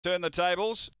Turn the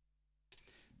tables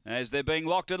as they're being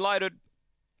locked and loaded.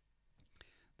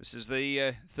 This is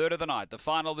the third of the night, the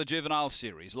final of the Juvenile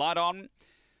Series. Light on.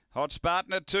 Hot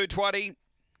Spartan at 2:20.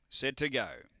 Set to go.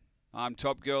 I'm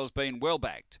Top Girl's been well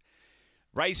backed.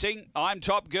 Racing, I'm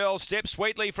Top Girl, steps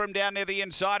sweetly from down near the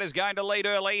inside, is going to lead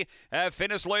early.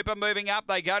 Finis Looper moving up,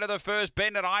 they go to the first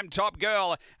bend, and I'm Top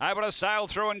Girl, able to sail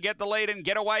through and get the lead and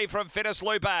get away from Finis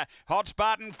Looper. Hot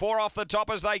Spartan, 4 off the top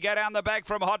as they go down the back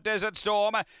from Hot Desert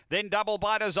Storm. Then Double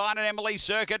by Design and Emily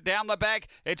Circuit down the back.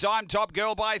 It's I'm Top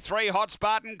Girl by 3, Hot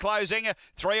Spartan closing.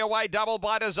 3 away, Double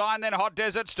by Design, then Hot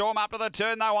Desert Storm up to the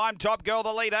turn, though I'm Top Girl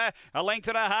the leader. A length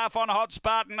and a half on Hot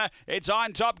Spartan. It's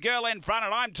I'm Top Girl in front,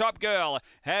 and I'm Top Girl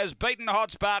has beaten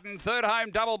Hot Spartan. Third home,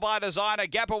 Double by Design, a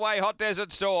gap away, Hot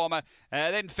Desert Storm.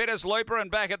 Then Finis Looper, and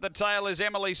back at the tail is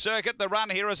Emily Circuit. The run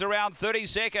here is around 30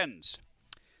 seconds.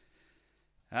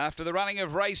 After the running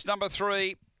of race number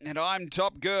 3, and I'm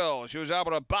Top Girl, she was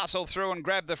able to bustle through and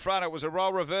grab the front. It was a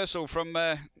role reversal from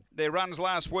their runs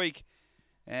last week,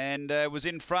 and was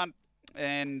in front,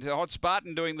 and Hot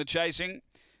Spartan doing the chasing,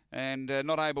 and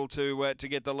not able to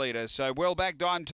get the leader. So well backed, I'm